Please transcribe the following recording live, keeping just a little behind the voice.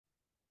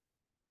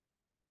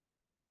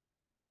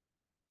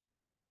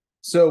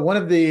So one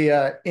of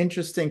the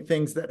interesting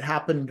things that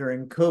happened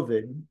during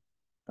COVID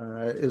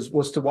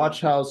was to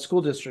watch how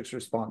school districts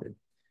responded.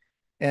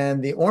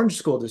 And the Orange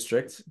School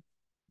District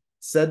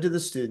said to the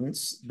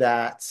students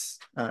that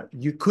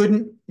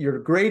your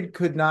grade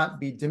could not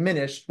be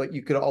diminished, but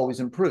you could always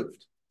improve.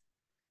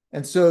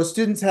 And so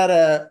students had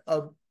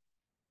a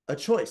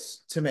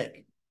choice to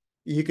make.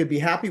 You could be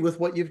happy with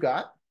what you've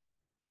got,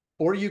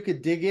 or you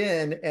could dig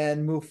in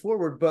and move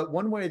forward. But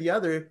one way or the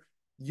other,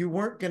 you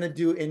weren't going to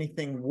do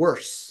anything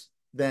worse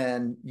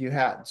than you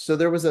had. So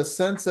there was a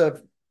sense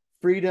of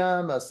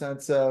freedom, a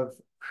sense of,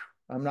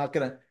 I'm not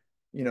going to,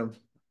 you know,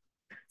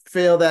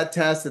 fail that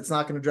test. It's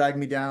not going to drag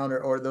me down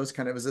or those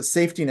kind of, it was a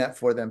safety net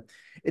for them.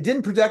 It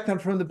didn't protect them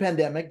from the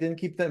pandemic, didn't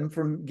keep them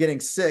from getting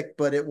sick,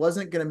 but it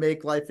wasn't going to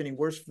make life any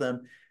worse for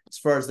them as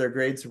far as their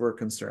grades were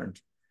concerned.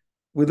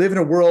 We live in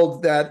a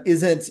world that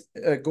isn't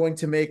going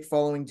to make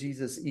following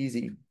Jesus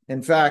easy.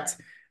 In fact,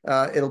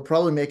 it'll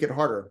probably make it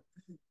harder.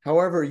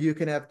 However, you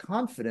can have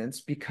confidence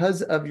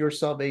because of your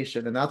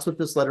salvation. And that's what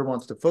this letter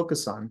wants to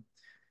focus on.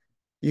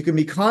 You can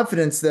be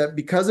confident that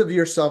because of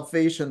your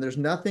salvation, there's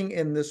nothing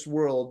in this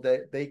world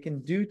that they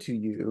can do to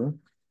you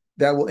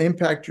that will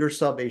impact your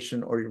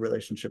salvation or your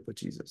relationship with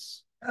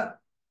Jesus.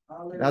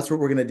 That's what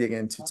we're going to dig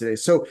into today.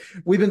 So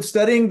we've been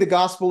studying the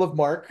Gospel of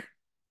Mark,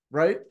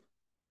 right?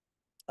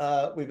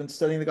 We've been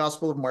studying the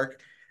Gospel of Mark,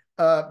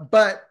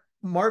 but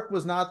Mark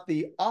was not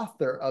the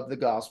author of the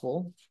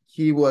Gospel.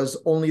 He was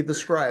only the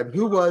scribe.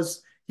 Who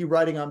was he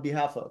writing on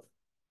behalf of?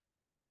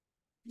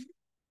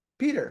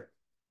 Peter.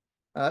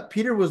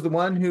 Peter was the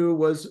one who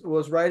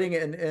was writing,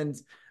 and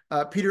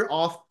Peter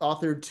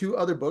authored two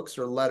other books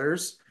or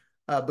letters,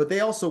 but they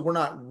also were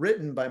not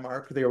written by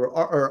Mark. They were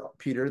or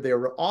Peter. They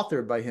were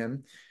authored by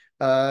him.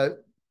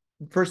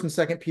 First and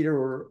Second Peter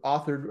were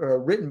authored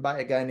or written by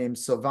a guy named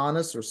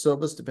Silvanus or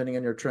Silvus, depending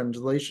on your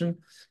translation.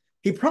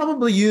 He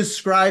probably used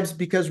scribes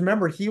because,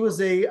 remember, he was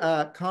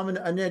a common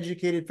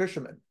uneducated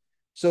fisherman.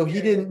 So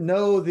he didn't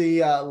know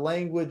the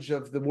language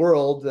of the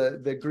world,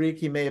 the Greek.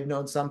 He may have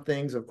known some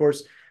things. Of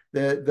course,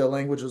 the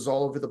language was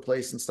all over the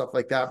place and stuff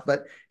like that.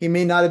 But he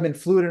may not have been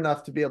fluent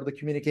enough to be able to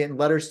communicate in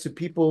letters to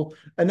people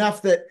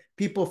enough that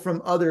people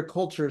from other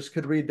cultures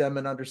could read them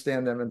and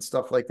understand them and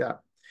stuff like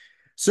that.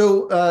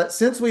 So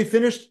since we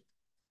finished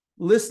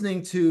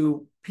listening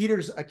to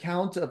Peter's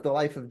account of the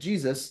life of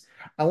Jesus,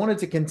 I wanted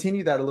to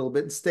continue that a little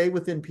bit and stay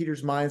within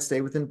Peter's mind, stay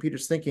within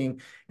Peter's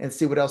thinking, and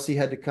see what else he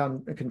had to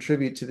come and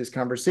contribute to this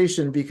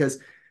conversation, because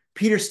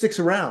Peter sticks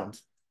around.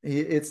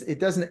 It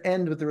doesn't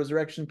end with the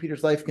resurrection.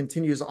 Peter's life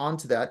continues on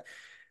to that.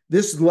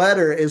 This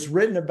letter is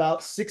written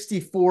about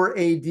 64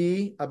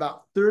 AD,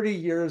 about 30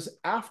 years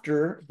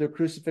after the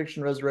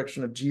crucifixion,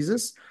 resurrection of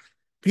Jesus.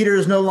 Peter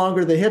is no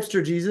longer the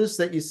hipster Jesus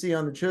that you see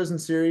on the Chosen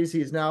series.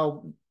 He's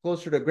now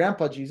closer to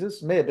Grandpa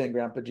Jesus, may have been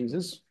Grandpa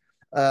Jesus,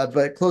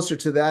 but closer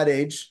to that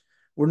age.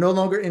 We're no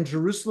longer in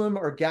Jerusalem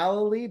or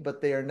Galilee,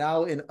 but they are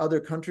now in other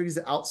countries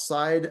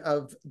outside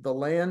of the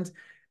land.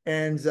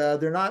 And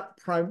they're not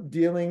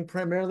dealing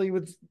primarily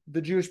with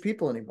the Jewish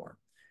people anymore.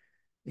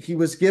 He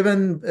was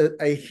given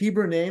a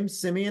Hebrew name,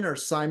 Simeon or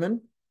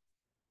Simon.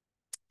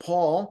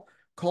 Paul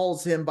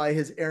calls him by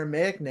his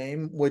Aramaic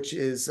name, which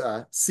is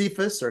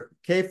Cephas or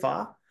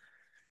Kepha.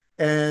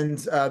 And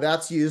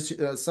that's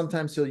used,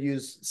 sometimes he'll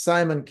use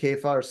Simon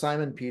Kepha or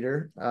Simon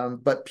Peter.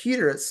 But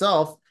Peter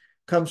itself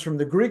comes from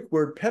the Greek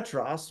word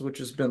Petros, which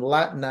has been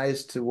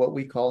Latinized to what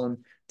we call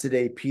him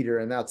today, Peter.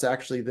 And that's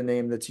actually the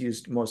name that's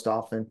used most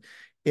often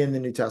in the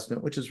New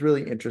Testament, which is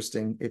really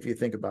interesting if you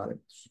think about it.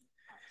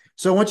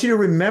 So I want you to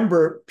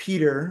remember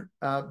Peter,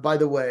 by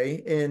the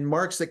way. In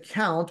Mark's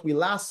account, we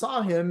last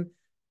saw him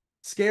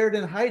scared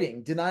and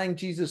hiding, denying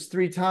Jesus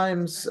 3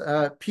 times.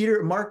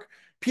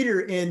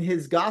 Peter in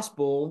his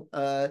gospel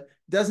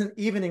doesn't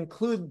even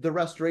include the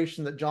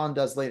restoration that John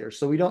does later.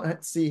 So we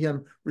don't see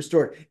him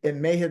restored. It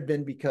may have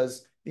been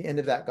because the end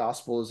of that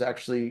gospel has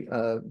actually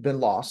been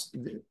lost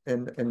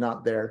and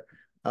not there.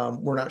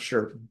 We're not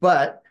sure.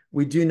 But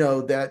we do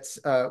know that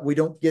we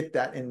don't get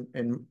that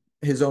in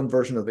his own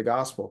version of the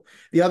gospel.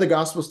 The other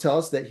gospels tell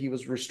us that he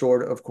was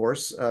restored, of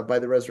course, by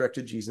the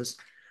resurrected Jesus.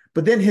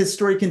 But then his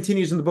story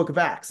continues in the book of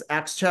Acts.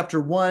 Acts chapter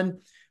 1,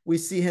 we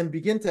see him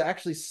begin to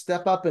actually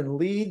step up and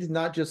lead,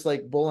 not just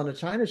like bull in a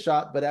china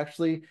shop, but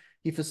actually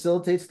he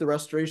facilitates the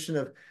restoration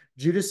of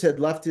Judas had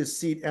left his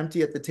seat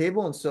empty at the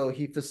table. And so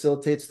he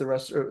facilitates the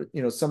rest,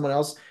 someone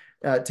else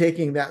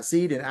taking that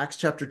seat. In Acts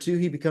chapter 2,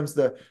 he becomes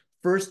the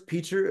first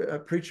preacher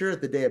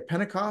at the day of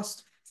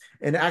Pentecost.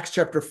 In Acts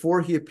chapter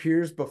 4, he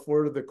appears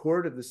before the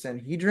court of the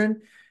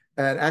Sanhedrin.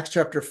 In Acts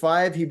chapter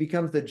 5, he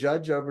becomes the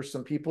judge over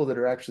some people that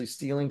are actually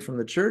stealing from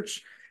the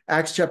church.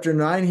 Acts chapter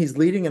 9, he's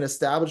leading and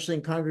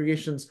establishing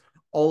congregations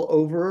all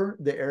over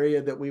the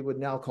area that we would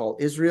now call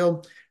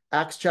Israel.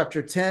 Acts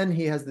chapter 10,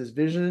 he has this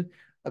vision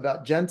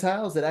about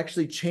Gentiles that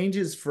actually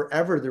changes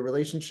forever the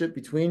relationship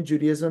between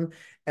Judaism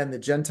and the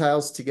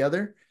Gentiles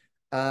together,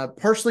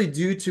 partially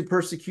due to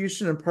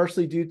persecution and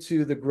partially due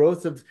to the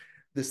growth of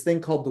this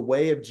thing called the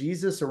way of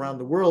Jesus around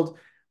the world.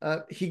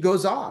 he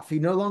goes off. He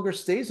no longer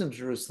stays in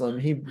Jerusalem.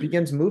 He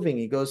begins moving.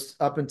 He goes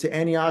up into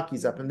Antioch.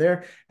 He's up in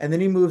there. And then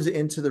he moves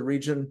into the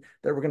region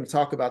that we're going to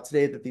talk about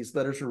today, that these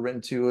letters were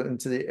written to,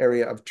 into the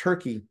area of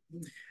Turkey.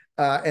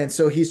 And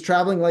so he's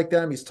traveling like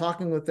them. He's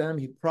talking with them.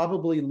 He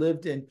probably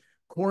lived in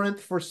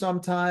Corinth for some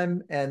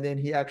time. And then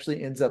he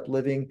actually ends up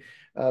living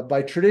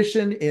by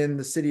tradition in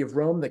the city of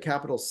Rome, the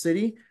capital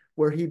city,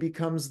 where he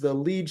becomes the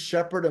lead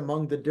shepherd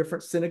among the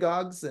different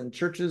synagogues and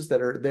churches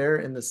that are there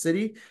in the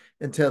city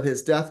until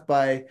his death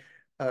by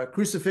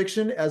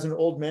crucifixion as an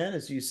old man.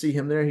 As you see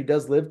him there, he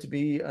does live to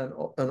be an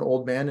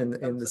old man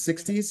in the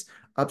 60s,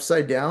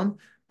 upside down,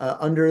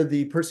 under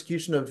the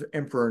persecution of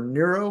Emperor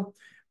Nero.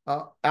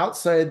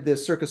 Outside the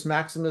Circus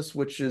Maximus,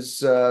 which is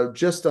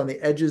just on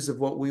the edges of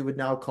what we would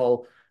now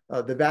call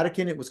the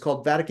Vatican. It was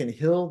called Vatican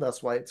Hill.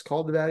 That's why it's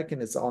called the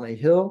Vatican. It's on a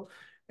hill.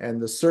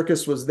 And the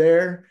circus was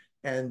there.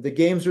 And the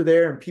games were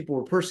there. And people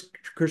were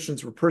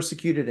Christians were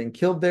persecuted and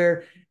killed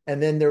there.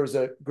 And then there was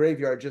a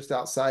graveyard just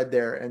outside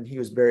there. And he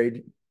was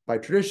buried by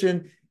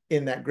tradition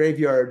in that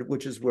graveyard,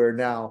 which is where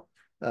now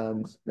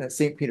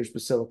St. Peter's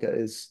Basilica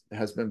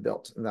has been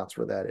built. And that's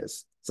where that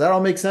is. Does that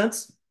all make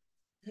sense?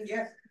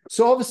 Yes.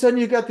 So all of a sudden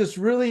you got this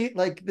really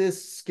like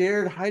this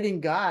scared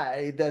hiding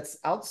guy that's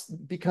out,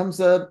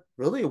 becomes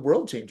really a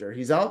world changer.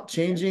 He's out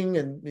changing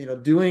and,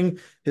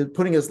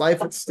 putting his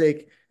life at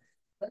stake.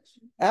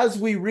 As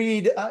we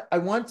read, I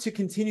want to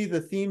continue the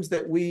themes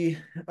that we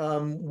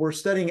were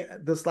studying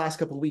this last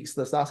couple of weeks,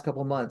 this last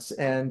couple of months.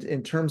 And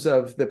in terms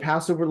of the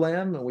Passover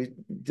lamb, and we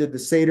did the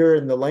Seder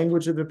and the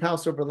language of the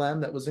Passover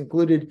lamb that was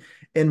included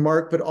in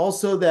Mark, but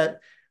also that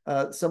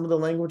some of the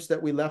language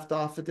that we left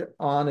off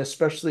on,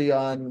 especially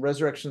on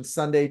Resurrection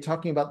Sunday,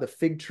 talking about the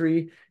fig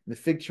tree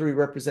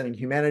representing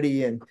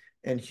humanity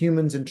and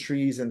humans and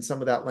trees, and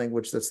some of that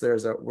language that's there,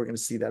 we're going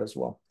to see that as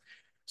well.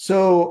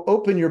 So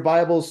open your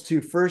Bibles to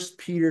 1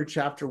 Peter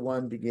chapter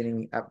 1,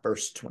 beginning at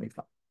verse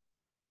 25.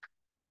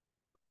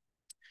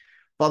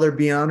 Father,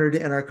 be honored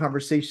in our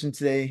conversation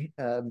today.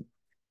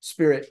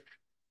 Spirit,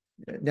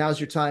 now's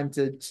your time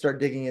to start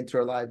digging into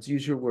our lives.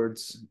 Use your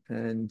words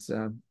and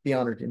be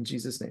honored in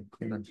Jesus' name.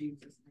 Amen.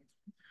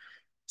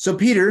 So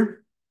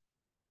Peter,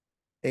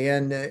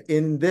 and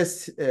in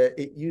this,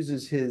 it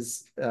uses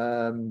his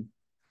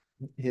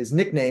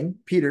nickname,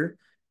 Peter,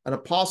 an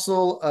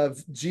apostle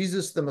of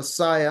Jesus the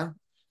Messiah,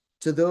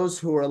 to those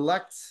who are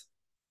elect.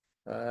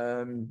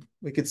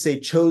 We could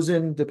say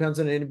chosen, depends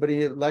on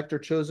anybody, elect or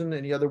chosen.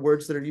 Any other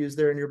words that are used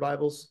there in your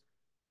Bibles?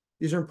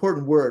 These are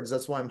important words.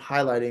 That's why I'm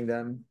highlighting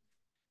them.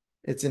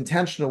 It's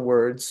intentional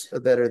words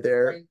that are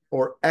there,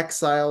 or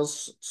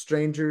exiles,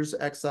 strangers,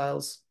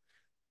 exiles.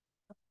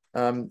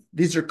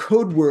 These are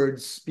code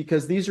words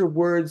because these are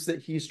words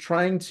that he's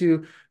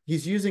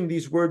using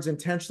these words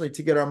intentionally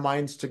to get our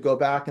minds to go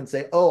back and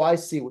say, oh, I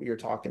see what you're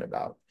talking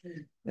about.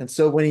 And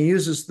so when he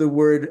uses the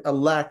word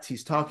elect,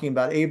 he's talking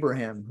about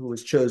Abraham, who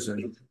was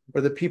chosen,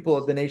 or the people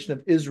of the nation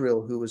of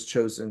Israel, who was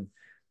chosen.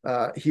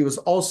 He was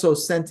also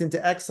sent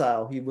into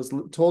exile. He was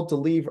told to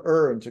leave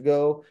Ur and to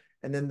go,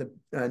 and then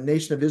the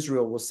nation of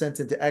Israel was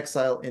sent into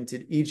exile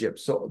into Egypt.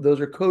 So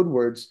those are code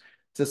words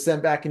to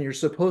send back, and you're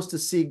supposed to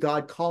see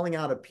God calling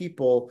out a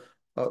people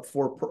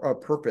for a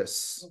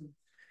purpose.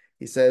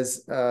 He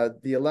says,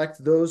 the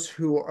elect, those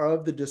who are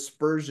of the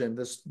dispersion.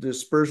 This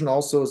dispersion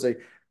also is a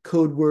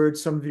code word.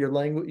 Some of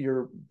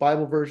your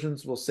Bible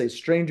versions will say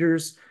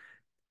strangers,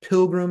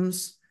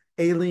 pilgrims,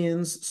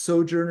 aliens,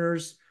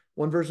 sojourners.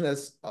 One version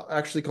is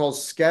actually called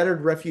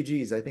scattered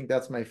refugees. I think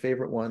that's my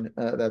favorite one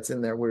that's in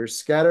there. We're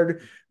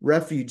scattered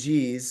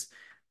refugees.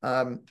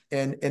 And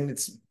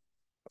it's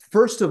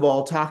first of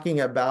all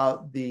talking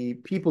about the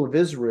people of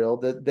Israel,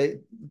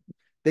 that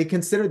they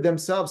considered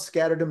themselves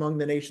scattered among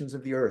the nations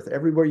of the earth.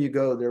 Everywhere you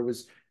go, there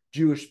was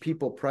Jewish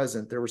people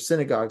present. There were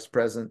synagogues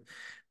present.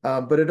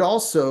 But it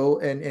also,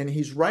 and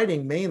he's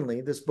writing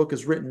mainly, this book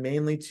is written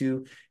mainly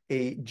to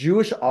a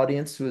Jewish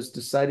audience who has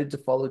decided to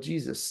follow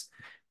Jesus.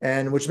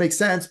 And which makes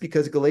sense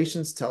because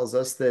Galatians tells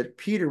us that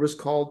Peter was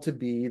called to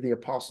be the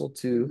apostle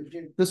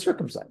to the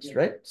circumcised,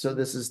 right? So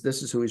this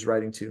is who he's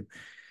writing to.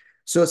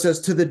 So it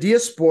says, to the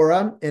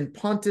diaspora in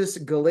Pontus,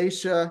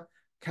 Galatia,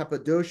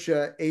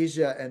 Cappadocia,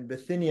 Asia, and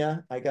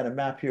Bithynia. I got a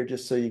map here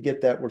just so you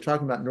get that. We're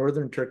talking about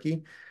northern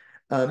Turkey.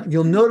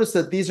 You'll notice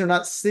that these are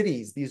not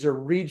cities, these are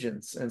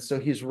regions. And so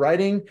he's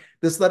writing,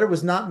 this letter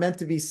was not meant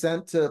to be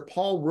sent to,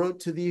 Paul wrote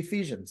to the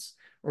Ephesians,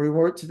 or he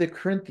wrote to the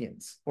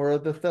Corinthians or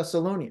the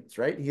Thessalonians,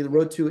 right? He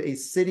wrote to a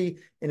city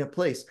in a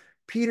place.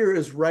 Peter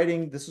is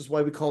writing, this is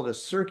why we call it a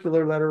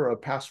circular letter or a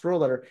pastoral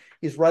letter.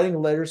 He's writing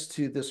letters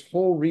to this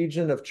whole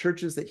region of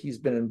churches that he's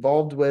been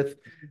involved with,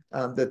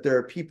 that there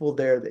are people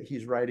there that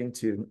he's writing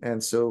to.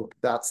 And so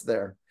that's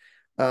there.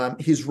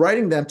 He's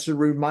writing them to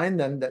remind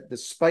them that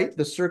despite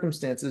the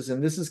circumstances,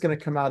 and this is going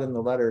to come out in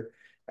the letter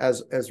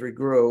as we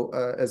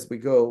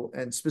go,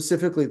 and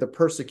specifically the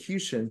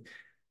persecution,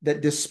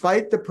 that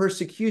despite the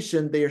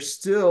persecution, they are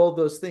still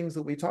those things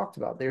that we talked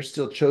about. They're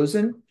still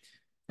chosen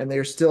and they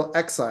are still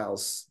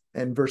exiles.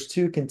 And verse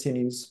 2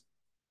 continues,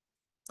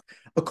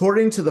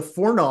 according to the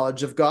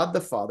foreknowledge of God the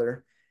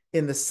Father,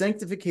 in the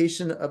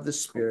sanctification of the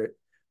Spirit,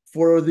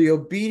 for the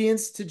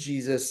obedience to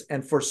Jesus,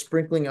 and for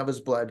sprinkling of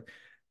his blood.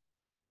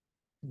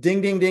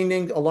 Ding, ding, ding,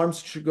 ding.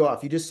 Alarms should go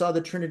off. You just saw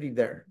the Trinity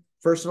there.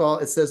 First of all,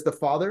 it says the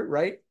Father,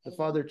 right? The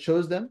Father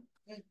chose them.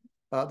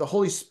 The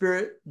Holy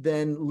Spirit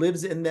then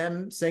lives in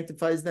them,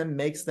 sanctifies them,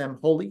 makes them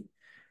holy.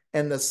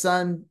 And the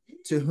Son,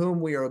 to whom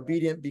we are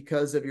obedient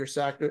because of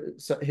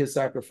his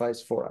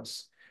sacrifice for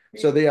us.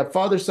 So they have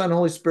Father, Son,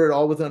 Holy Spirit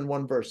all within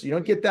one verse. You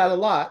don't get that a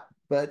lot,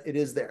 but it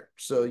is there.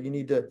 So you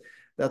need to,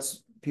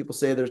 that's, people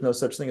say there's no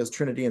such thing as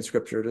Trinity in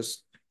Scripture,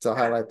 just to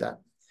highlight that.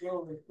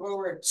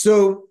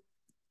 So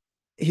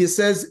he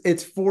says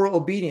it's for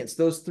obedience.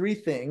 Those three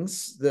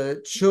things: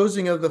 the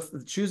choosing of the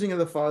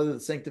Father,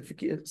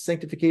 the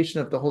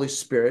sanctification of the Holy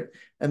Spirit,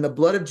 and the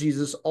blood of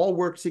Jesus all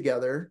work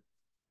together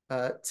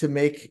to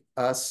make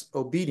us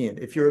obedient.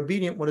 If you're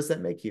obedient, what does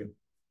that make you?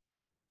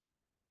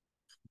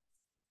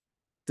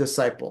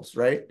 Disciples,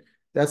 right?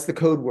 That's the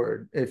code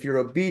word. If you're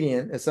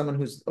obedient, as someone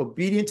who's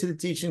obedient to the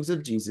teachings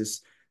of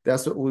Jesus,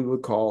 that's what we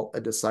would call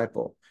a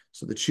disciple.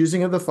 So the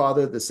choosing of the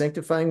Father, the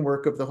sanctifying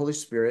work of the Holy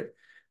Spirit,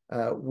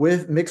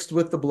 mixed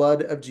with the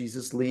blood of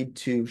Jesus,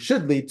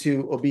 should lead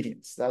to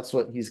obedience. That's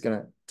what he's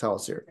going to tell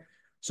us here.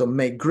 So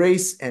may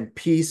grace and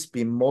peace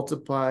be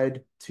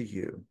multiplied to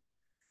you.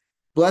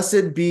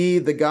 Blessed be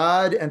the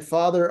God and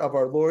Father of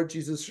our Lord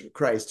Jesus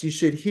Christ. You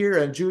should hear,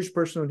 a Jewish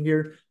person would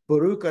hear,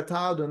 Baruch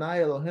atah Adonai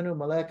Eloheinu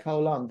melech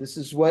haolam. This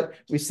is what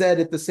we said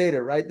at the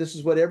Seder, right? This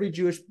is what every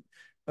Jewish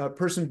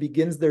person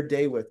begins their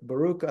day with.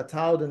 Baruch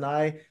atah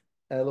Adonai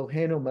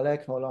Eloheinu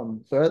melech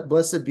haolam.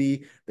 Blessed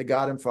be the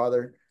God and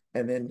Father.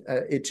 And then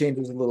it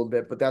changes a little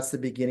bit, but that's the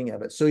beginning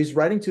of it. So he's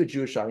writing to a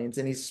Jewish audience,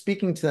 and he's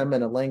speaking to them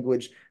in a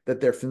language that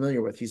they're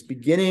familiar with. He's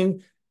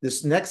beginning,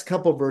 this next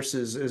couple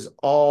verses is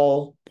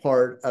all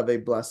part of a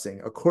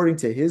blessing. According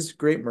to his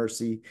great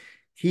mercy,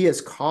 he has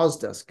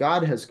caused us,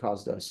 God has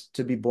caused us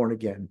to be born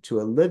again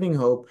to a living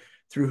hope,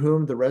 through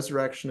whom the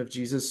resurrection of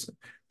Jesus,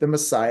 the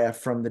Messiah,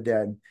 from the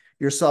dead.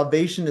 Your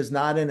salvation is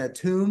not in a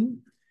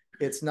tomb.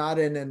 It's not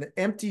in an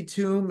empty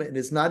tomb. It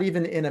is not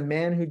even in a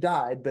man who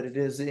died, but it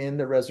is in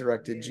the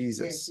resurrected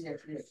Jesus.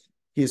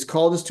 He has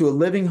called us to a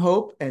living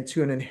hope and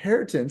to an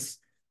inheritance.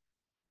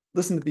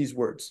 Listen to these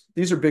words.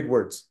 These are big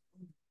words.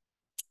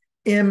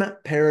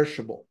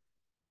 Imperishable.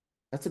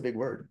 That's a big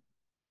word.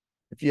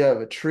 If you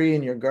have a tree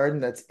in your garden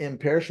that's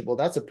imperishable,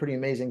 that's a pretty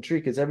amazing tree,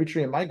 because every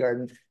tree in my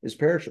garden is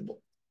perishable,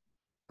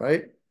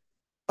 right?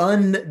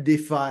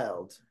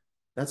 Undefiled.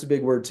 That's a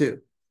big word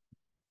too.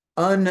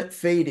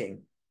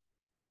 Unfading.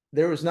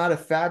 There was not a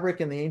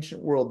fabric in the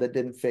ancient world that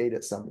didn't fade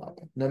at some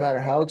level. No matter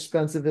how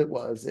expensive it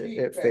was,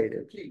 it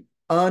faded.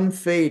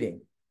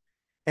 Unfading.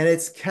 And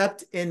it's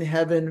kept in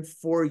heaven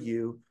for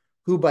you,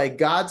 who by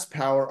God's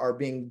power are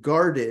being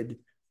guarded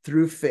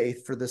through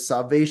faith for the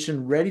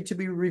salvation ready to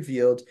be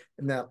revealed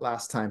in that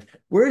last time.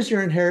 Where is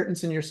your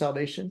inheritance in your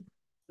salvation?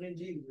 In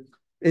Jesus.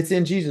 It's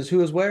in Jesus.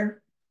 Who is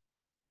where?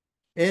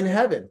 In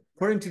heaven.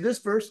 According to this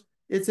verse,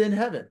 it's in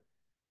heaven.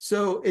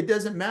 So it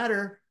doesn't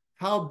matter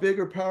how big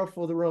or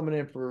powerful the Roman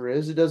emperor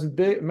is. It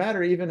doesn't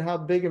matter even how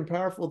big and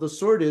powerful the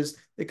sword is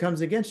that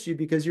comes against you,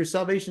 because your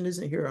salvation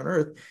isn't here on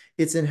earth.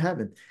 It's in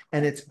heaven,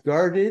 and it's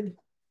guarded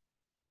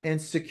and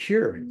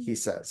secure, he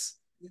says.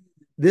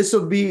 This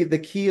will be the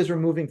key as we're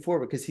moving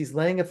forward, because he's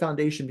laying a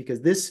foundation, because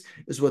this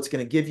is what's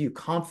going to give you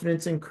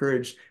confidence and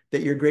courage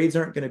that your grades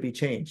aren't going to be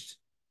changed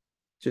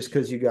just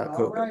because you got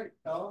COVID.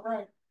 All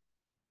right.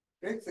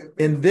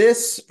 In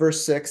this,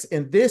 verse 6,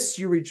 in this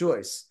you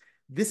rejoice.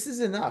 This is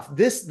enough.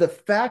 The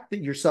fact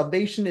that your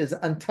salvation is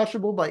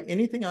untouchable by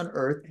anything on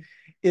earth,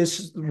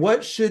 is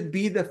what should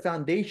be the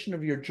foundation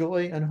of your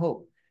joy and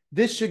hope.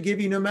 This should give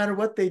you, no matter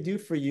what they do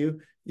for you,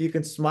 you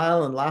can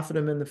smile and laugh at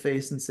them in the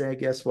face and say,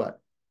 guess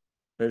what?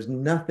 There's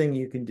nothing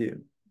you can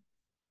do.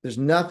 There's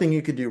nothing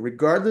you can do,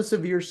 regardless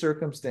of your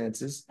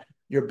circumstances,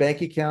 your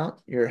bank account,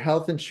 your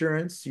health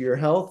insurance, your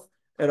health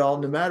at all,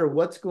 no matter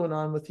what's going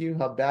on with you,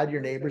 how bad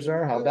your neighbors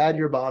are, how bad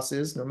your boss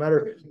is, no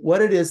matter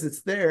what it is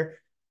that's there.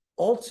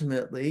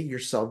 Ultimately, your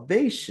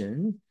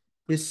salvation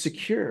is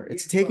secure.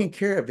 It's taken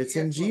care of. It's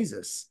in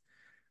Jesus.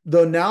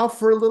 Though now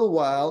for a little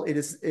while, it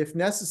is, if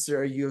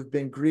necessary, you have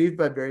been grieved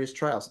by various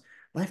trials.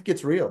 Life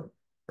gets real,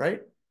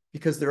 right?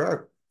 Because there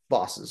are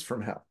bosses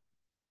from hell.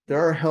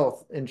 There are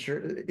health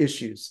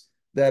issues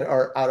that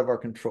are out of our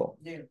control.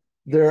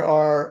 There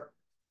are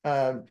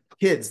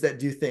kids that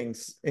do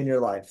things in your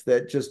life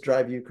that just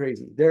drive you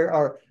crazy. There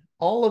are,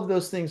 all of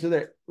those things are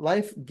there.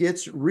 Life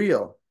gets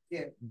real.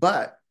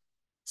 But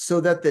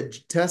so that the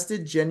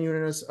tested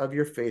genuineness of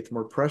your faith,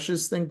 more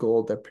precious than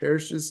gold that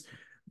perishes,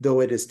 though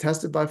it is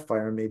tested by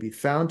fire, may be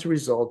found to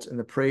result in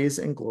the praise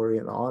and glory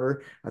and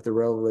honor at the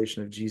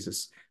revelation of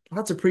Jesus.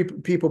 Lots of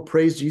people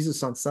praise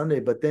Jesus on Sunday,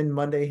 but then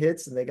Monday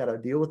hits and they got to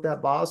deal with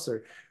that boss,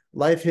 or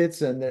life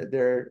hits and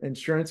their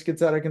insurance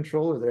gets out of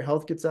control, or their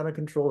health gets out of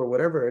control, or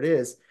whatever it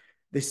is.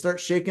 They start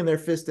shaking their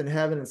fist in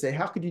heaven and say,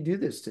 how could you do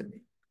this to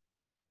me?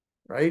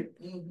 Right?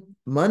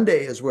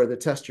 Monday is where the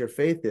test of your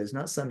faith is,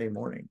 not Sunday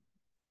morning.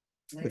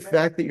 The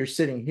fact that you're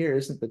sitting here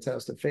isn't the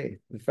test of faith.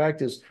 The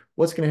fact is,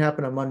 what's going to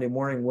happen on Monday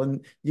morning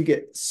when you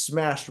get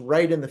smashed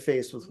right in the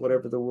face with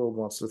whatever the world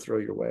wants to throw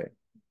your way?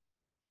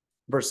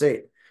 Verse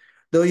 8,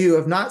 though you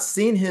have not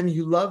seen him,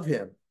 you love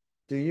him.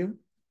 Do you?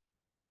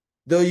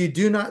 Though you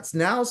do not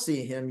now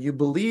see him, you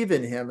believe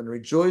in him and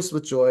rejoice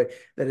with joy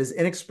that is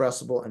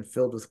inexpressible and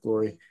filled with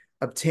glory,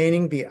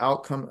 obtaining the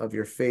outcome of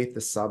your faith,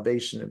 the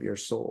salvation of your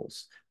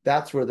souls.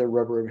 That's where the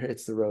rubber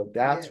hits the road.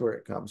 That's where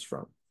it comes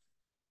from.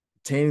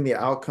 Obtaining the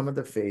outcome of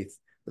the faith,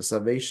 the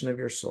salvation of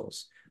your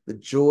souls. The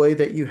joy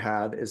that you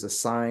have is a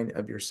sign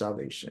of your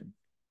salvation.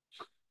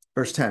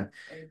 Verse 10.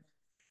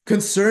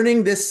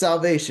 Concerning this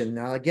salvation.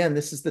 Now, again,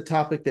 this is the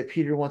topic that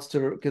Peter wants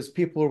to, because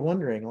people are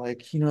wondering,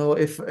 like,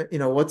 if,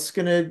 what's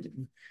going to,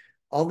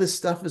 all this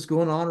stuff is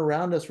going on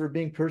around us. We're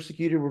being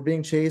persecuted. We're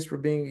being chased. We're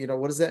being,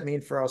 what does that mean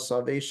for our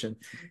salvation?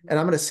 And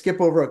I'm going to skip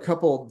over a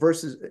couple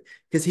verses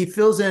because he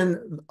fills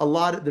in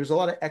there's a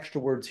lot of extra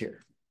words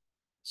here.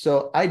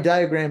 So I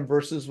diagram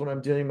verses when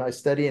I'm doing my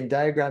study, and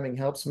diagramming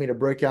helps me to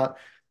break out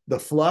the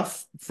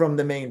fluff from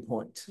the main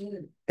point.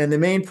 And the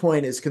main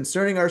point is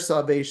concerning our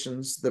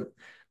salvation, the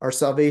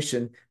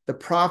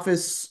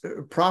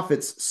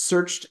prophets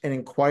searched and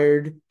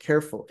inquired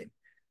carefully.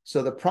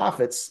 So the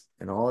prophets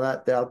and all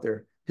that out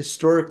there,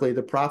 historically,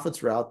 the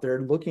prophets were out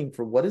there looking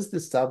for, what does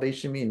this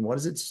salvation mean? What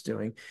is it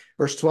doing?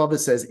 Verse 12, it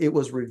says, it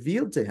was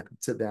revealed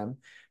to them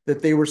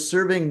that they were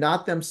serving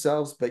not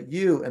themselves, but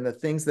you and the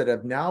things that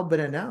have now been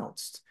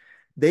announced.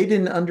 They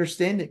didn't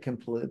understand it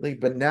completely,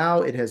 but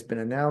now it has been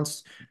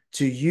announced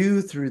to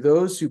you through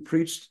those who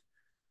preached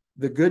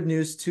the good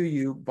news to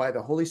you by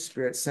the Holy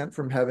Spirit sent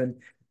from heaven,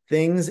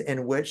 things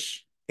in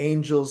which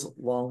angels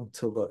long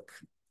to look.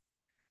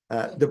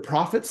 The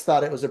prophets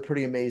thought it was a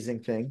pretty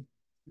amazing thing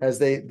as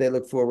they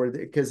look forward,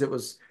 because it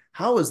was,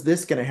 how is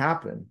this going to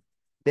happen?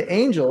 The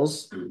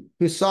angels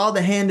who saw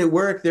the hand at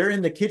work, they're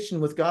in the kitchen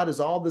with God as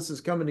all this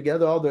is coming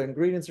together, all the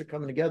ingredients are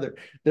coming together.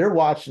 They're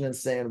watching and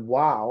saying,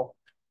 wow,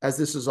 as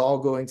this is all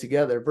going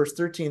together. Verse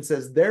 13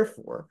 says,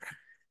 therefore,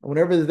 and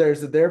whenever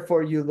there's a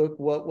therefore, you look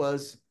what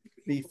was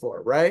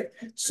before, right?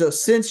 So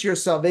since your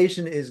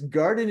salvation is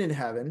guarded in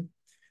heaven,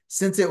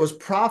 since it was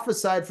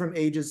prophesied from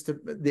ages to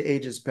the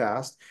ages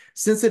past,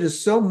 since it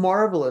is so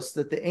marvelous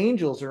that the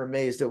angels are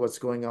amazed at what's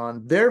going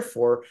on,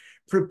 therefore,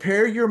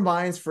 prepare your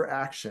minds for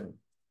action.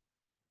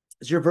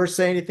 Does your verse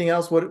say anything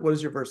else? What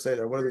does your verse say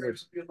there? What are the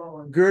words?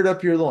 Gird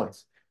up your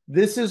loins.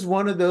 This is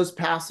one of those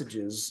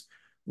passages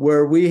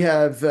where we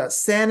have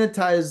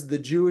sanitized the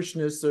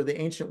Jewishness or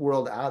the ancient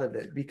world out of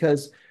it,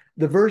 because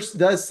the verse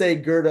does say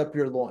gird up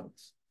your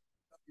loins,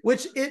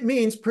 which it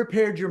means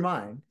prepared your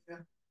mind. Yeah.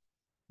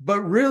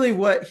 But really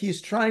what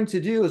he's trying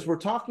to do is, we're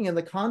talking in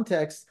the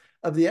context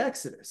of the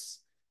Exodus.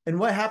 And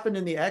what happened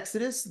in the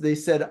Exodus? They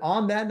said,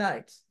 on that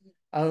night,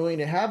 I'm going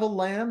to have a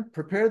lamb,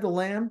 prepare the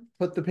lamb,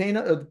 put the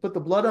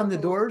blood on the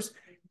doors,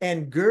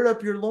 and gird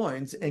up your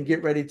loins and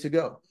get ready to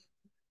go.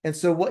 And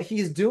so what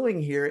he's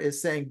doing here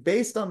is saying,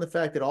 based on the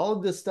fact that all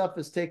of this stuff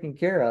is taken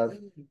care of,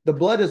 the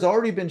blood has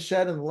already been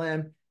shed on the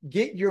lamb,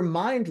 get your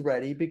mind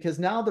ready, because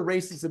now the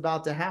race is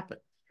about to happen.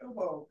 Come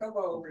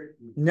on, Rick.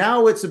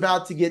 Now it's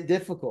about to get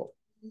difficult.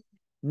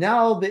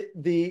 Now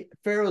the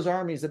Pharaoh's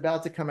army is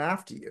about to come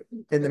after you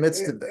in the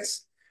midst of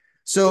this.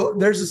 So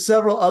there's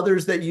several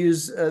others that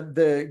use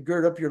the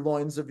gird up your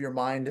loins of your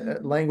mind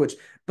language,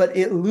 but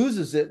it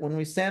loses it when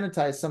we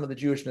sanitize some of the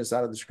Jewishness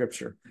out of the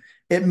scripture.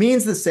 It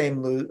means the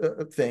same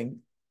thing,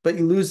 but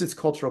you lose its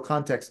cultural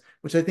context,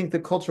 which I think the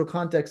cultural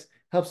context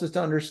helps us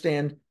to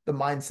understand the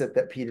mindset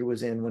that Peter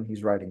was in when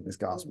he's writing this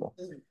gospel.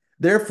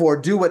 Therefore,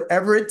 do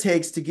whatever it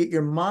takes to get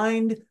your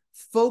mind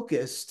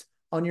focused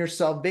on your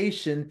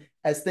salvation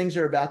as things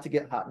are about to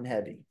get hot and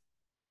heavy.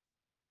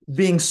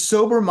 Being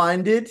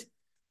sober-minded,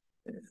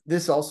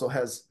 this also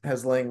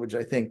has language,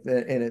 I think,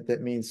 in it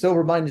that means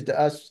sober-minded to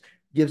us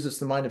gives us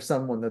the mind of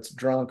someone that's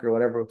drunk or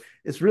whatever.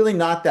 It's really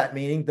not that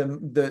meaning.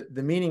 The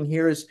meaning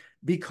here is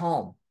be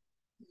calm,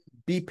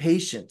 be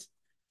patient,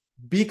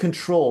 be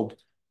controlled.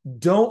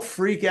 Don't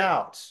freak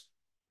out.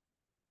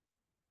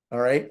 All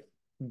right?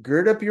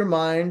 Gird up your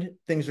mind.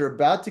 Things are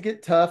about to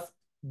get tough.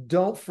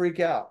 Don't freak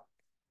out.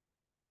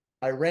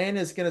 Iran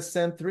is going to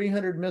send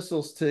 300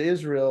 missiles to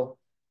Israel.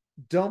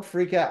 Don't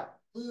freak out.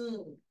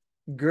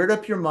 Gird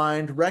up your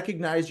mind,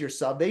 recognize your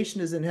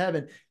salvation is in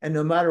heaven, and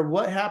no matter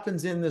what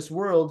happens in this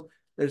world,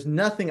 there's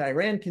nothing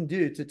Iran can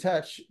do to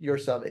touch your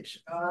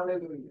salvation.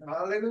 Hallelujah.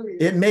 Hallelujah.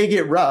 It may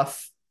get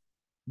rough,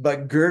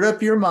 but gird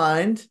up your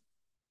mind,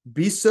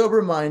 be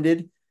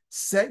sober-minded,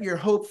 set your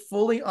hope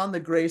fully on the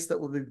grace that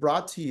will be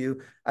brought to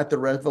you at the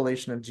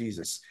revelation of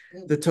Jesus.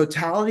 The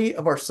totality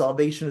of our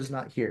salvation is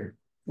not here.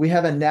 We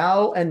have a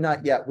now and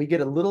not yet. We get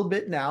a little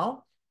bit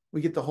now. We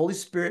get the Holy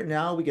Spirit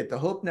now. We get the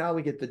hope now.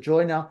 We get the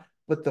joy now.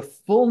 But the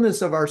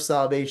fullness of our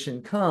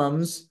salvation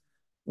comes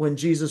when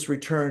Jesus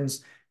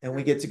returns and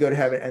we get to go to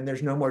heaven, and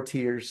there's no more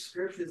tears.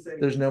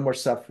 There's no more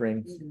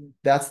suffering.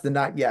 That's the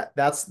not yet.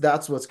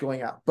 That's what's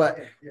going out.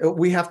 But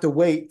we have to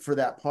wait for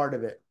that part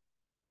of it.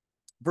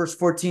 Verse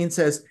 14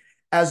 says,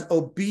 as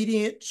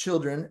obedient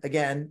children,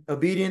 again,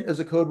 obedient is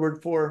a code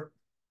word for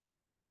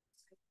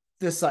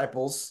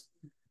disciples.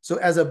 So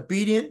as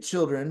obedient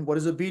children, what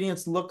does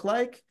obedience look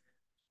like?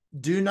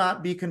 Do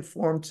not be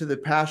conformed to the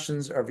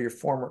passions of your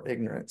former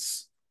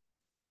ignorance.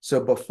 So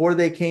before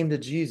they came to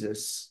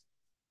Jesus,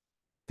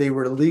 they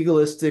were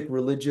legalistic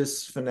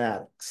religious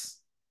fanatics.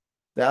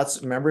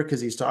 Remember,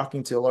 because he's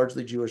talking to a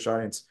largely Jewish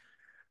audience.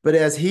 But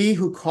as he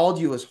who called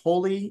you is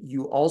holy,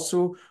 you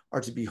also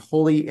are to be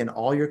holy in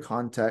all your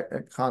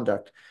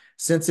conduct.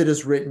 Since it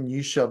is written,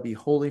 you shall be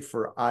holy,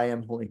 for I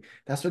am holy.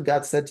 That's what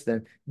God said to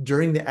them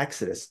during the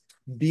Exodus.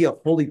 Be a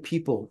holy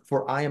people,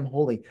 for I am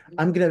holy.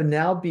 I'm going to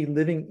now be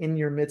living in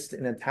your midst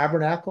in a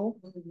tabernacle.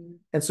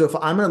 And so if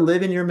I'm going to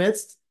live in your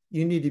midst,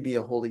 you need to be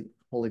a holy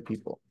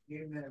people.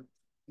 Amen.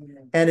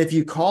 And if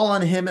you call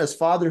on him as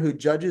Father who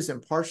judges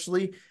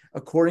impartially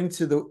according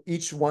to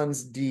each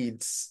one's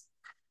deeds.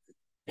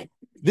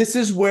 This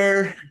is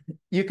where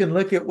you can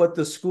look at what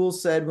the school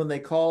said when they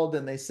called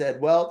and they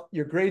said, well,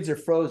 your grades are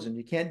frozen.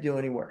 You can't do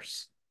any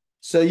worse.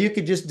 So you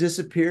could just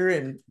disappear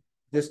and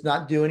just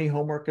not do any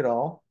homework at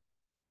all,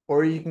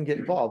 or you can get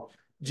involved.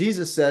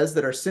 Jesus says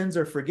that our sins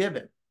are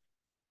forgiven.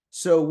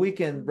 So we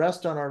can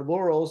rest on our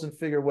laurels and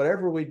figure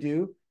whatever we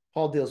do.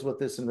 Paul deals with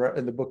this in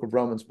the book of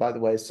Romans, by the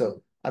way.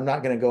 So I'm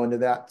not going to go into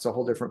that. It's a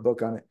whole different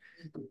book on it.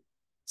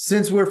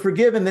 Since we're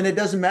forgiven, then it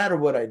doesn't matter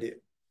what I do.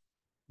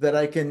 That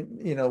I can,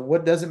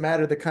 what doesn't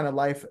matter the kind of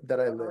life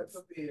that I live.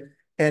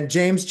 And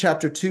James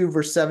chapter 2,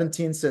 verse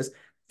 17 says,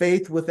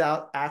 faith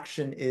without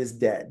action is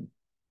dead.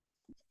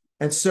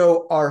 And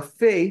so our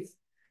faith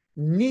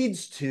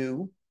needs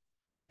to,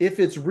 if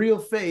it's real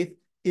faith,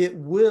 it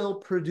will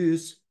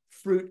produce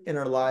fruit in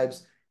our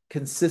lives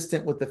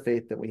consistent with the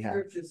faith that we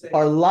have.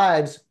 Our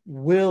lives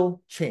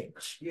will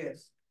change.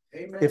 Yes.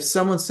 Amen. If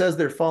someone says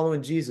they're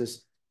following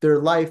Jesus, their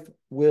life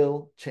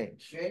will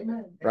change.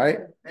 Amen. Right?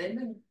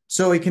 Amen.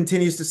 So he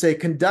continues to say,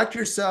 conduct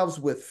yourselves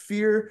with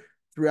fear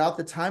throughout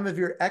the time of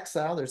your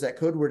exile. There's that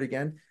code word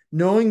again.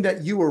 Knowing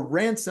that you were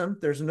ransomed.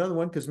 There's another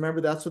one, because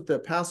remember, that's what the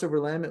Passover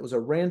lamb, it was a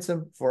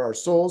ransom for our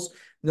souls.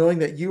 Knowing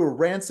that you were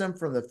ransomed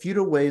from the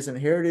futile ways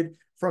inherited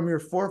from your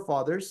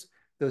forefathers.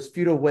 Those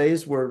futile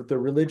ways were the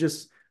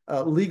religious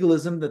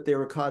legalism that they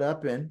were caught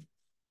up in.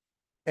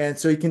 And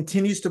so he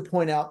continues to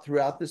point out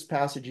throughout this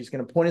passage, he's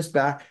going to point us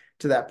back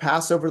to that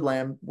Passover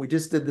lamb. We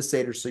just did the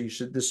Seder, so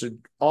this should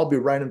all be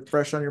right and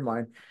fresh on your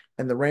mind.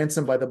 And the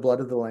ransom by the blood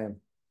of the lamb.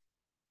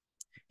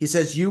 He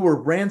says, you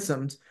were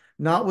ransomed,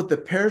 not with the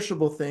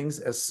perishable things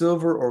as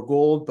silver or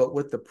gold, but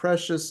with the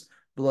precious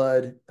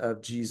blood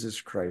of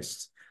Jesus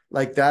Christ,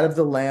 like that of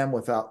the lamb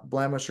without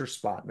blemish or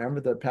spot.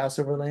 Remember the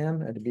Passover lamb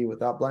had to be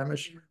without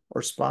blemish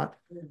or spot?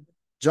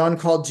 John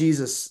called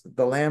Jesus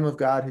the Lamb of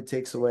God who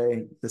takes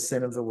away the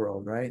sin of the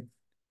world, right?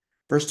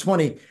 Verse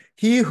 20,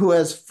 he who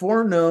was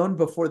foreknown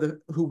before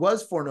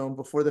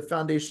the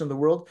foundation of the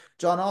world.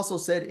 John also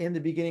said, in the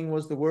beginning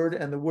was the Word,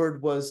 and the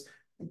Word was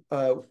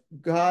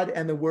God,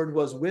 and the Word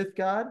was with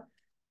God.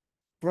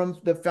 From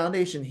the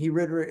foundation,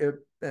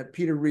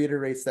 Peter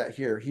reiterates that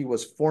here. He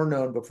was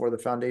foreknown before the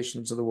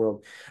foundations of the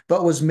world,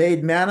 but was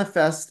made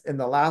manifest in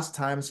the last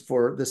times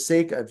for the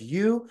sake of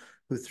you,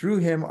 who through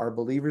him are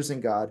believers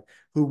in God,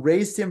 who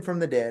raised him from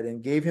the dead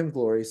and gave him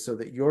glory, so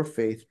that your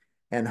faith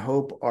and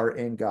hope are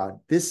in God.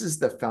 This is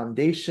the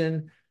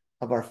foundation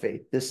of our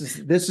faith. This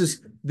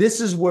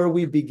is where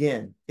we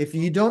begin. If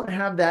you don't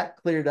have that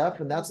cleared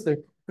up, and that's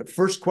the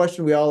first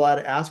question we all ought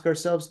to ask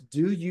ourselves,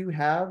 do you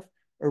have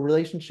a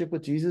relationship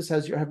with Jesus?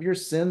 Have your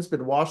sins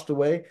been washed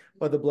away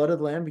by the blood of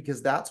the Lamb?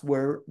 Because that's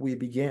where we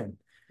begin.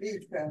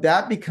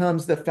 That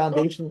becomes the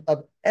foundation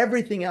of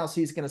everything else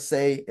he's going to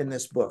say in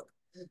this book.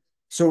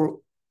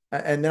 So,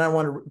 and then I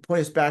want to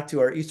point us back to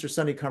our Easter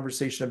Sunday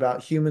conversation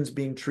about humans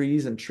being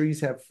trees, and trees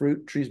have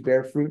fruit, trees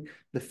bear fruit.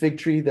 The fig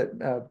tree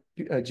that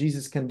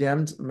Jesus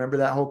condemned, remember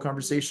that whole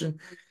conversation?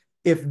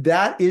 If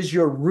that is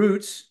your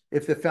roots,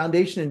 if the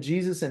foundation in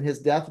Jesus and his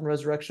death and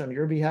resurrection on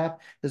your behalf,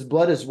 his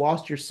blood has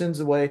washed your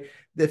sins away,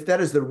 if that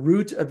is the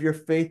root of your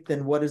faith,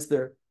 then what is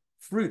the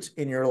fruit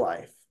in your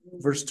life?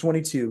 Verse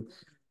 22,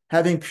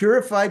 having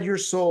purified your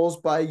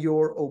souls by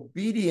your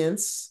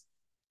obedience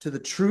to the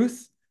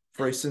truth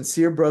for a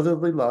sincere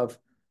brotherly love,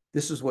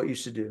 this is what you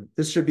should do.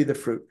 This should be the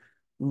fruit.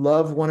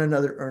 Love one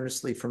another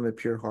earnestly from a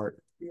pure heart.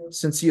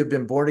 Since you have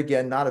been born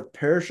again, not of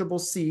perishable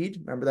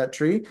seed, remember that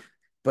tree,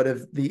 but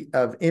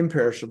of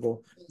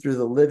imperishable, through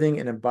the living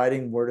and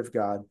abiding word of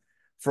God.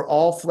 For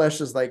all flesh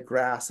is like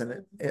grass,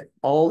 and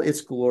all its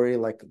glory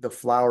like the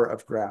flower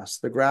of grass.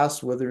 The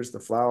grass withers,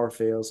 the flower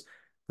fails,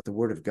 but the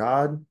word of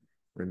God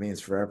remains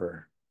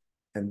forever.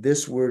 And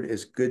this word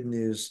is good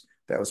news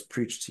that was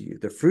preached to you.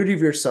 The fruit of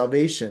your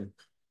salvation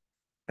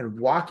and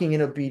walking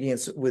in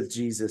obedience with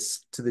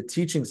Jesus to the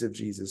teachings of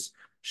Jesus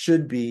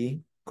should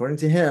be, according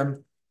to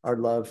him, our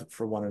love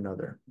for one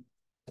another.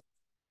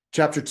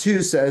 Chapter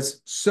 2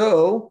 says,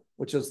 so,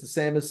 which is the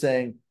same as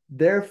saying,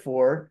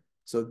 therefore.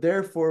 So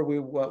therefore,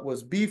 what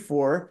was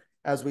before,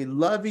 as we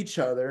love each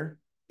other,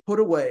 put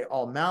away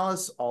all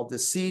malice, all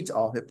deceit,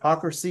 all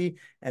hypocrisy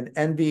and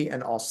envy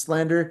and all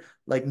slander.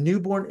 Like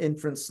newborn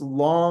infants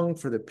long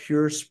for the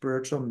pure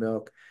spiritual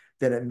milk,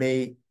 that it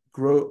may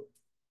grow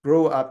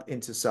grow up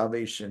into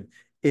salvation,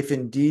 if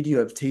indeed you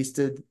have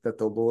tasted that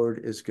the Lord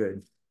is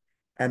good.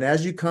 And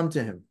as you come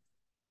to him,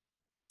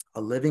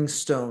 a living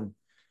stone.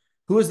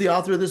 Who is the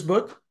author of this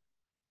book?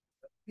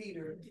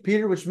 Peter.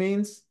 Peter, which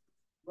means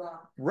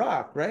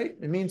rock, right?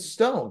 It means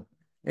stone.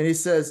 And he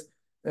says,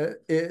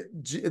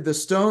 the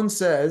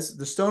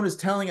stone is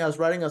telling us,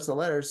 writing us a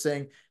letter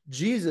saying,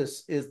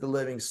 Jesus is the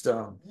living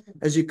stone.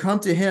 As you come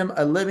to him,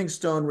 a living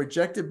stone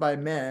rejected by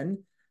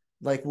men,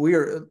 like we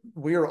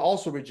are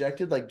also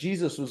rejected, like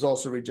Jesus was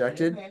also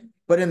rejected,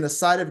 but in the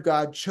sight of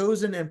God,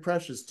 chosen and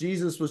precious.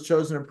 Jesus was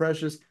chosen and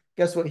precious.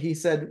 Guess what he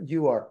said?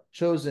 You are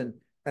chosen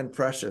and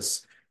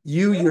precious.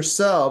 You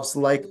yourselves,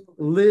 like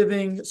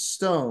living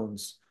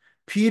stones.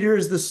 Peter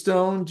is the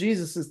stone,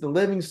 Jesus is the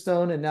living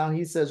stone, and now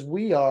he says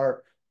we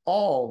are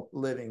all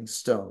living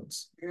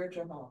stones.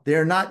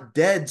 They're not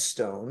dead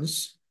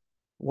stones.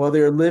 While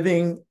they're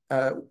living,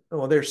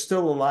 while they're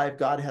still alive,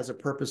 God has a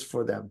purpose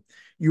for them.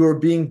 You are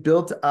being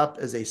built up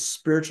as a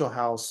spiritual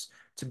house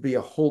to be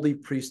a holy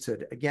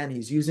priesthood. Again,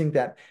 he's using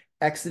that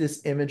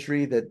Exodus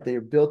imagery that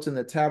they're built in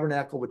the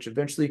tabernacle, which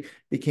eventually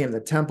became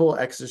the temple,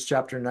 Exodus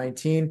chapter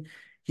 19.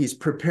 He's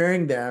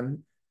preparing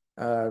them,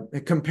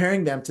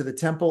 comparing them to the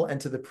temple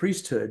and to the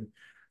priesthood,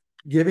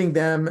 giving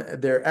them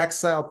their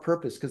exile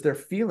purpose, because they're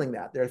feeling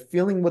that. They're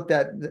feeling what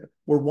that,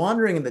 we're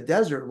wandering in the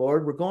desert,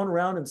 Lord. We're going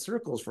around in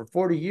circles for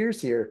 40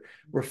 years here.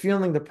 We're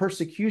feeling the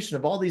persecution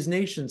of all these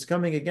nations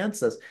coming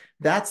against us.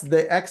 That's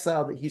the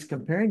exile that he's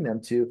comparing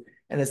them to.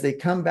 And as they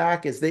come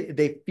back, as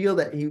they feel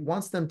that he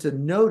wants them to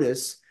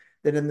notice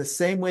that in the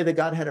same way that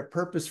God had a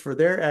purpose for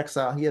their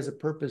exile, he has a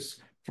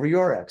purpose for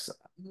your exile.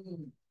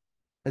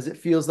 As it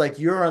feels like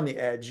you're on the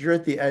edge, you're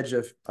at the edge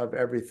of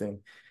everything.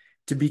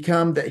 To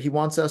become that he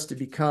wants us to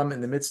become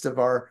in the midst of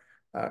our,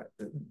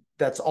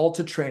 that's all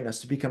to train us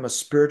to become a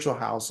spiritual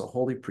house, a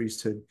holy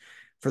priesthood,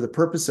 for the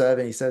purpose of,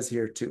 and he says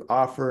here, to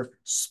offer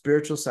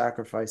spiritual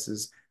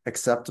sacrifices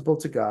acceptable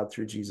to God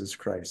through Jesus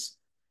Christ.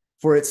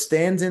 For it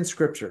stands in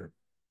Scripture,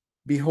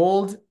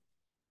 behold,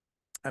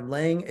 I'm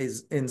laying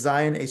in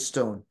Zion a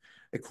stone,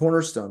 a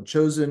cornerstone,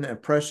 chosen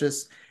and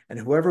precious, and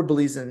whoever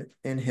believes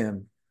in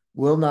him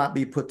will not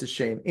be put to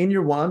shame. In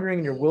your wandering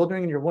and your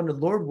wildering and your wonder,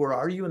 Lord, where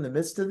are you in the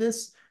midst of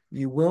this?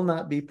 You will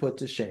not be put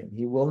to shame.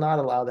 He will not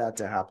allow that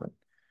to happen.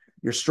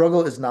 Your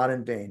struggle is not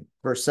in vain.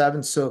 Verse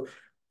 7, so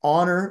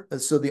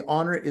the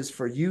honor is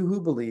for you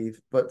who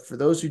believe, but for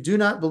those who do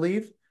not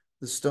believe,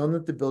 the stone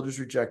that the builders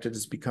rejected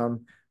has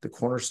become the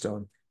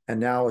cornerstone, and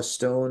now a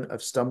stone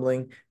of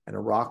stumbling and a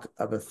rock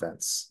of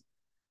offense.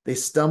 They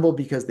stumble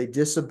because they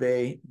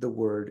disobey the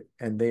word,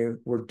 and they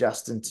were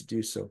destined to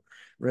do so.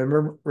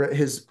 Remember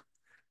his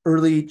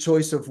early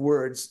choice of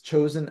words,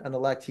 chosen and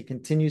elect. He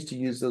continues to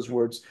use those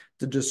words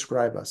to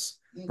describe us.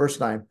 Verse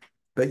 9,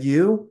 but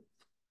you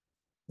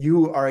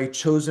are a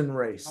chosen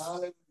race,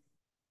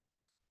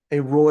 a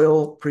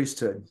royal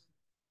priesthood,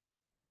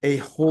 a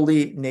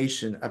holy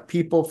nation, a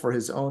people for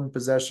his own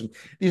possession.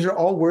 These are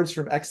all words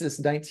from Exodus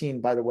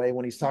 19, by the way.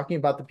 When he's talking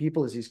about the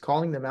people, as he's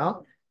calling them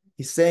out,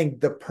 he's saying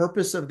the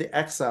purpose of the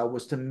exile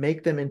was to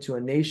make them into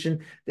a nation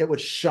that would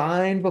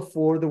shine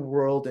before the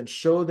world and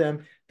show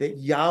them that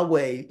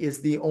Yahweh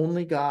is the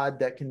only God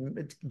that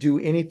can do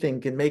anything,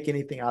 can make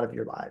anything out of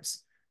your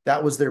lives.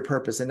 That was their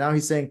purpose. And now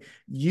he's saying,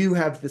 you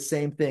have the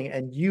same thing,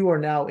 and you are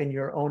now in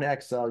your own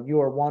exile.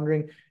 You are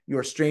wandering, you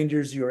are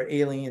strangers, you are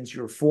aliens,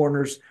 you are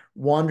foreigners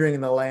wandering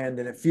in the land,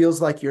 and it feels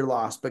like you're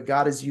lost. But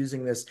God is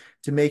using this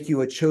to make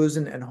you a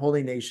chosen and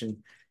holy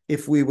nation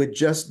if we would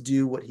just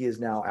do what he is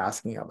now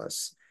asking of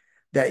us,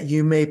 that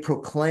you may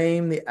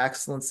proclaim the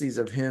excellencies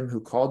of him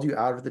who called you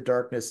out of the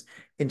darkness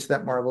into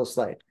that marvelous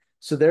light.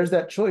 So there's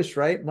that choice,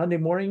 right? Monday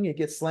morning, you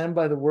get slammed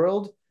by the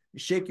world, you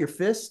shake your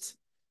fist,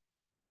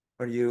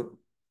 or you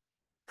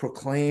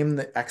proclaim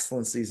the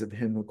excellencies of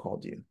him who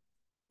called you.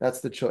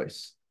 That's the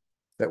choice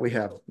that we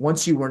have.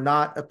 Once you were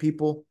not a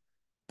people,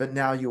 but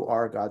now you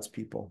are God's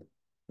people.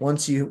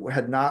 Once you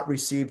had not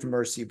received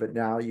mercy, but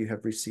now you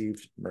have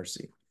received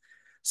mercy.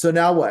 So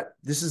now what?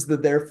 This is the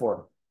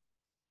therefore.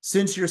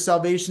 Since your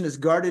salvation is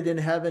guarded in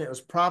heaven, it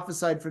was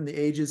prophesied from the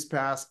ages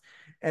past,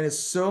 and it's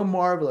so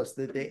marvelous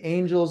that the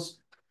angels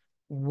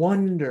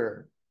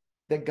wonder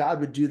that God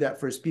would do that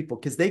for his people,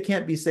 because they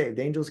can't be saved.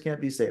 Angels can't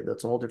be saved.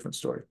 That's a whole different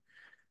story.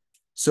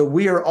 So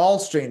we are all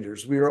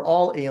strangers. We are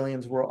all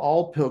aliens. We're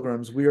all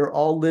pilgrims. We are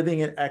all living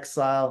in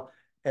exile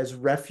as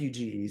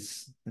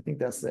refugees. I think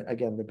that's,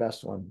 again, the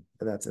best one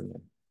that's in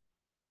there.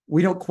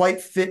 We don't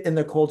quite fit in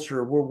the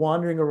culture. We're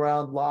wandering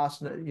around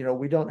lost.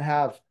 We don't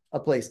have a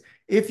place.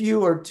 If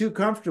you are too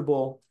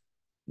comfortable,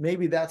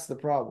 maybe that's the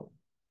problem.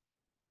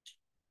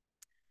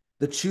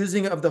 The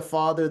choosing of the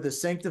Father, the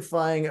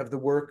sanctifying of the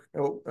work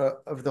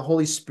of the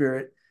Holy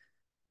Spirit,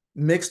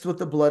 mixed with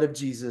the blood of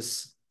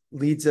Jesus,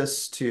 leads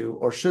us to,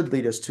 or should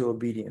lead us to,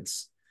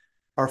 obedience.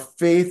 Our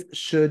faith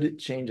should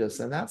change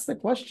us. And that's the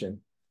question.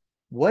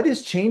 What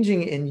is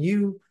changing in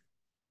you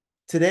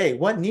today?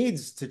 What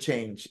needs to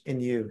change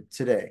in you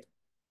today?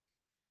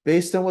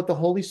 Based on what the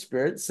Holy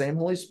Spirit, same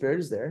Holy Spirit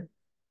is there.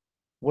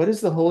 What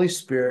does the Holy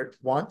Spirit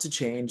want to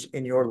change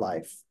in your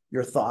life,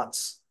 your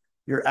thoughts,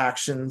 your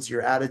actions,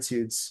 your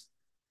attitudes.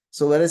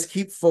 So let us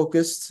keep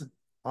focused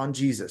on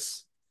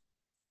Jesus.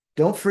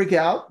 Don't freak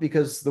out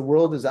because the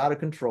world is out of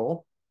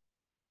control,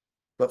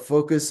 but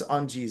focus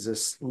on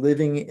Jesus,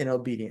 living in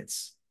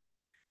obedience.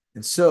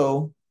 And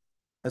so,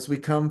 as we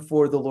come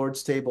for the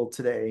Lord's table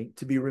today,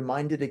 to be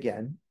reminded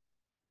again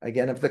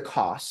of the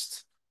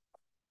cost,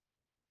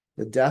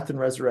 the death and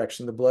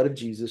resurrection, the blood of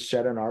Jesus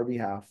shed on our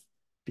behalf.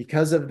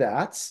 Because of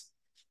that,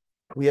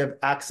 we have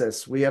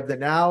access. We have the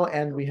now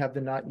and we have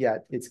the not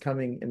yet. It's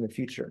coming in the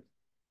future.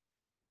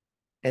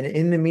 And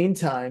in the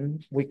meantime,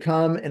 we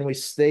come and we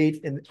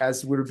state, and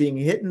as we're being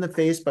hit in the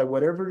face by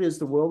whatever it is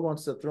the world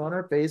wants to throw in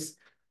our face,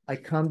 I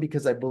come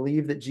because I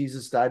believe that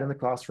Jesus died on the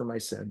cross for my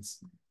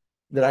sins,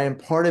 that I am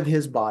part of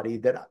his body,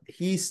 that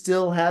he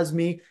still has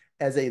me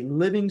as a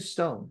living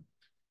stone.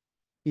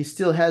 He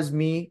still has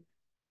me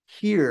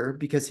here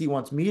because he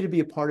wants me to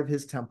be a part of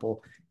his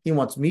temple. He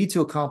wants me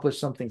to accomplish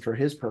something for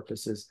his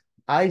purposes.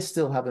 I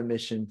still have a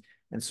mission.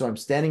 And so I'm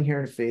standing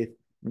here in faith,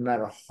 no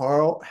matter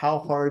how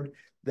hard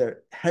the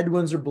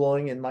headwinds are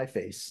blowing in my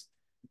face.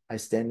 I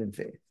stand in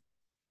faith.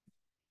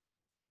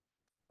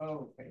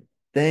 Okay.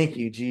 Thank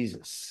you,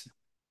 Jesus,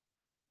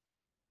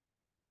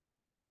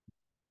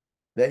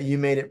 that you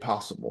made it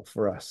possible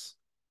for us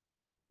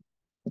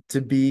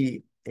to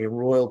be a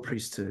royal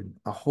priesthood,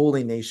 a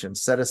holy nation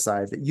set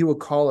aside, that you will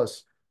call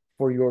us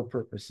for your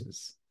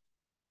purposes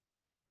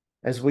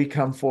as we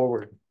come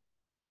forward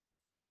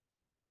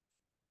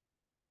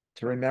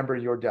to remember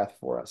your death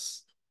for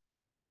us.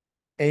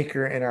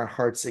 Anchor in our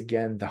hearts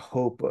again the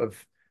hope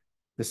of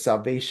the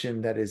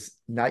salvation that is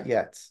not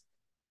yet.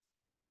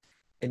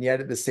 And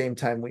yet at the same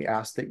time, we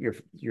ask that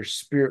your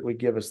spirit would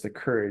give us the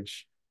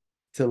courage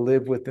to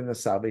live within the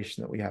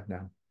salvation that we have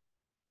now.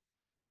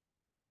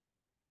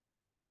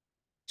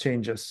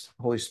 Change us,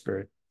 Holy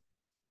Spirit.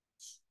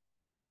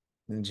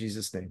 In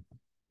Jesus' name,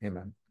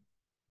 amen.